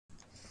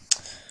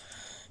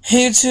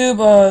Hey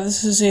YouTube,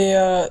 this is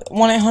a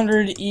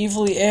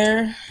 1-800-EVILY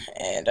Air,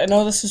 and I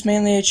know this is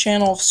mainly a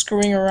channel of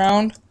screwing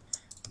around,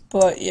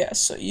 but yeah,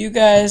 so you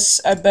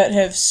guys, I bet,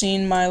 have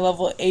seen my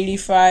level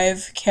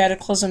 85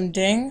 Cataclysm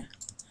Ding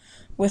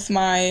with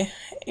my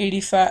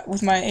 85,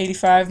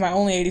 my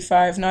only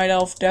 85 Night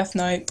Elf Death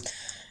Knight,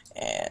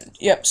 and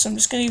yep, so I'm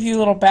just gonna give you a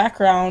little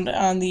background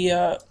on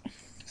the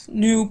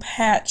new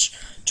patch,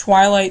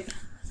 Twilight,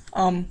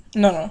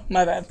 no,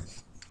 my bad.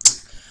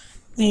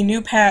 The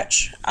new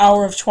patch,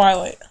 Hour of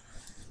Twilight,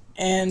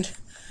 and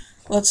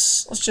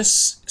let's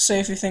just say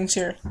a few things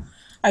here.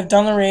 I've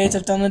done the raids,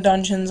 I've done the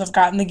dungeons, I've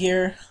gotten the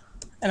gear,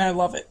 and I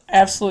love it.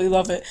 Absolutely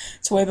love it.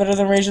 It's way better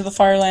than Rage of the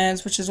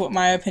Firelands, which is what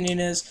my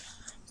opinion is.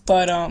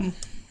 But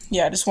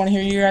yeah, I just want to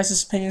hear you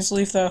guys' opinions.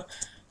 Leave the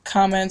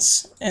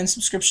comments and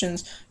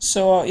subscriptions.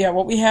 So yeah,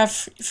 what we have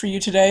for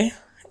you today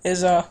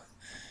is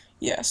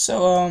yeah.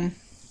 So let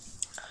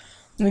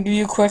me give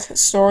you a quick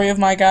story of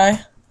my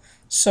guy.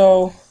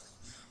 So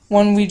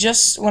when I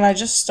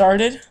just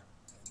started,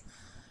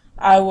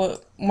 when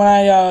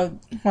I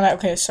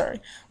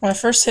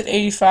first hit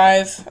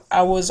 85,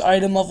 I was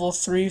item level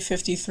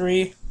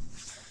 353,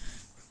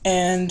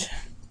 and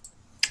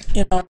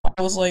I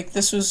was like,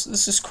 this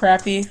is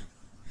crappy.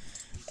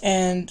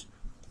 And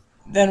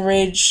then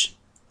Rage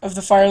of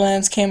the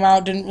Firelands came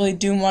out, didn't really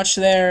do much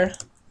there.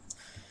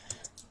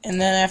 And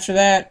then after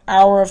that,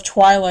 Hour of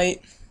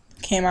Twilight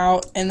came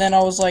out, and then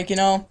I was like,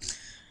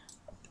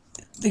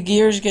 the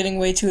gear is getting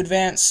way too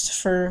advanced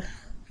for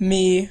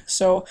me,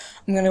 so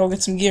I'm gonna go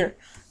get some gear.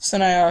 So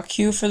then I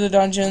queue for the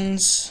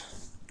dungeons,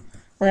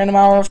 random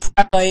Hour of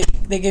Twilight.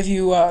 They give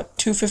you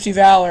 250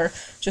 Valor,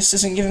 just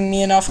isn't giving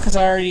me enough because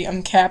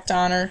I'm capped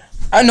honor.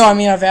 No, I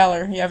mean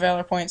Valor. Yeah,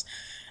 Valor points.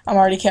 I'm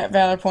already capped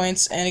Valor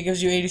points, and it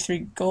gives you 83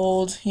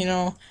 gold.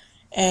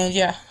 And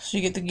yeah, so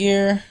you get the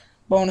gear,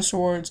 bonus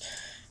rewards,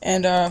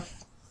 and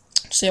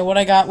so yeah, what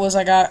I got was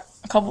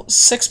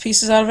 6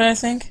 pieces out of it, I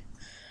think.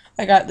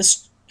 I got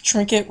this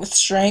trinket with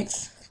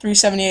strength,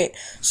 378.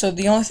 So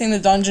the only thing the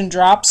dungeon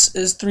drops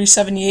is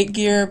 378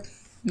 gear,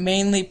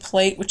 mainly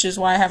plate, which is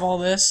why I have all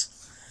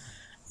this.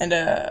 And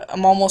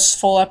I'm almost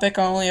full epic.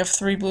 I only have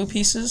 3 blue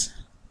pieces.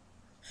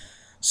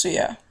 So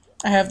yeah,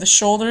 I have the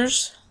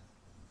shoulders,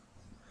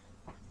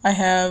 I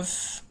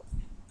have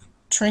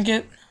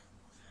trinket,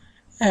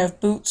 I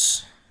have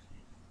boots,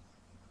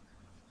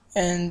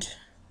 and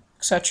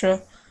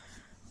etc.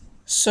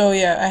 So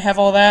yeah, I have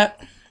all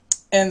that.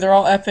 And they're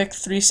all epic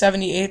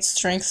 378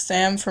 strength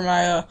stam for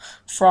my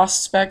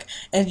frost spec.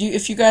 And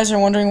if you guys are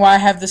wondering why I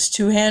have this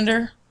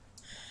two-hander,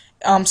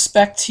 I'm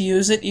spec to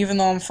use it even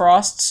though I'm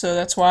frost, so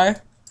that's why.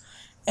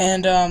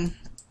 And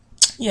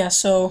yeah,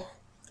 so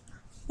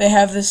they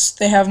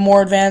have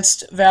more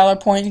advanced Valor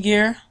point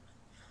gear.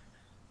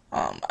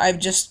 I've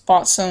just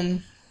bought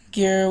some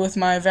gear with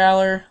my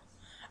Valor.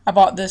 I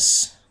bought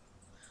this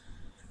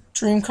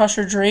Dream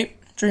Crusher Drape,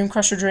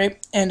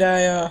 and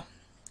I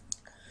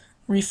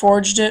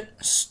reforged it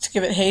to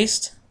give it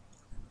haste,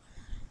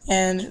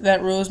 and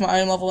that rose my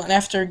item level. And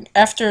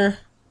after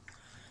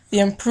the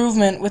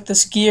improvement with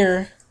this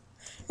gear,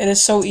 it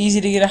is so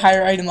easy to get a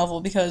higher item level,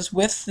 because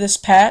with this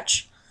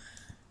patch,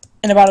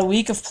 in about a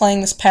week of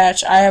playing this patch,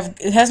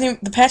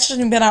 the patch hasn't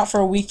even been out for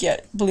a week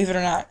yet, believe it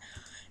or not.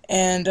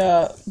 And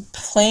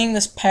playing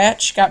this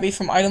patch got me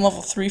from item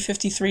level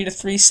 353 to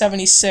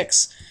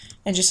 376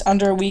 in just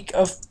under a week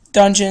of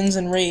dungeons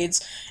and raids.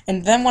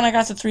 And then when I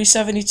got to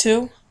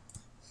 372,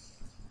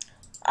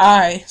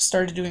 I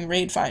started doing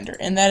Raid Finder,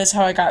 and that is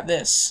how I got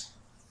this.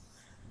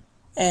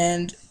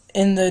 And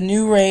in the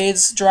new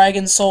raids,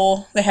 Dragon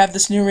Soul, they have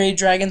this new raid,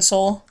 Dragon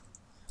Soul,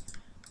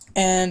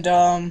 and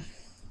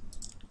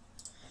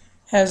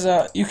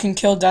you can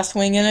kill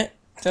Deathwing in it.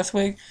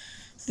 Deathwing,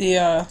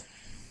 the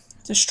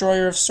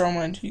destroyer of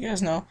Stormwind, you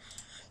guys know.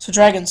 So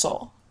Dragon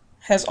Soul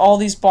has all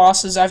these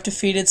bosses. I've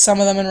defeated some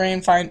of them in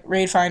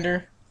Raid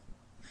Finder,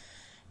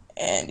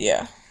 and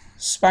yeah,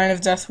 Spine of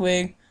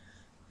Deathwing,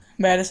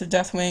 Madness of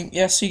Deathwing.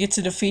 Yes, so you get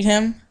to defeat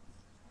him.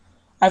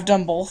 I've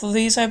done both of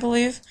these, I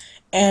believe,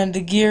 and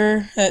the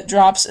gear that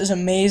drops is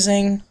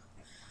amazing.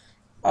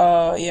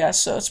 Yeah,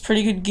 so it's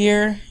pretty good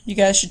gear. You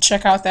guys should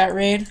check out that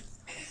raid.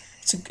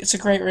 It's a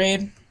great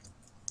raid.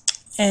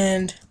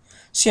 And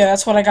so yeah,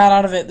 that's what I got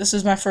out of it. This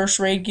is my first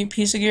raid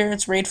piece of gear.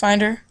 It's Raid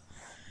Finder.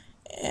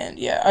 And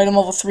yeah, item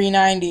level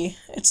 390.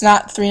 It's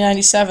not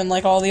 397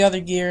 like all the other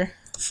gear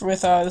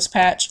with this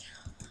patch.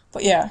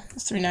 But yeah,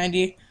 it's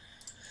 390.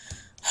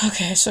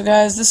 Okay, so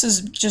guys, this is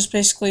just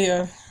basically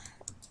a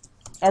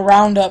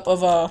roundup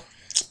of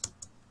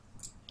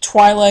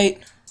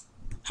Twilight,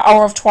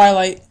 Hour of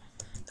Twilight,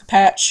 the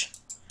patch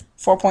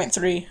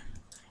 4.3,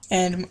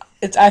 and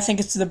I think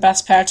it's the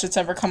best patch that's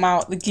ever come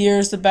out. The gear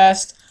is the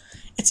best.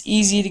 It's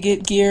easy to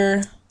get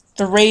gear.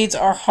 The raids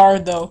are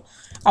hard though.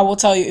 I will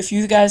tell you, if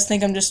you guys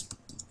think I'm just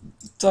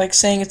like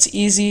saying it's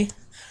easy,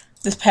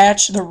 this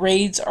patch, the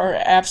raids are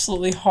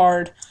absolutely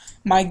hard.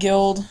 My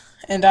guild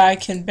and I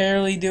can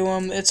barely do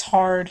them. It's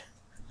hard.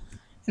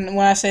 And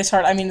when I say it's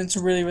hard, I mean it's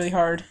really, really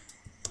hard.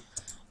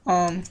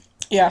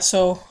 Yeah,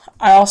 so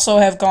I also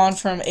have gone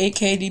from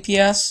 8k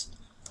DPS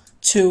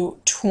to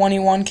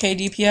 21k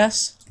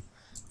DPS,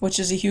 which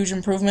is a huge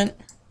improvement.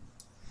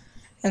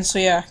 And so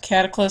yeah,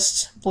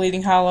 Cataclysm,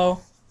 Bleeding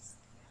Hollow,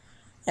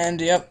 and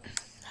yep,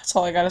 that's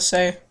all I gotta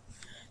say.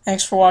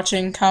 Thanks for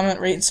watching, comment,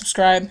 rate, and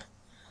subscribe.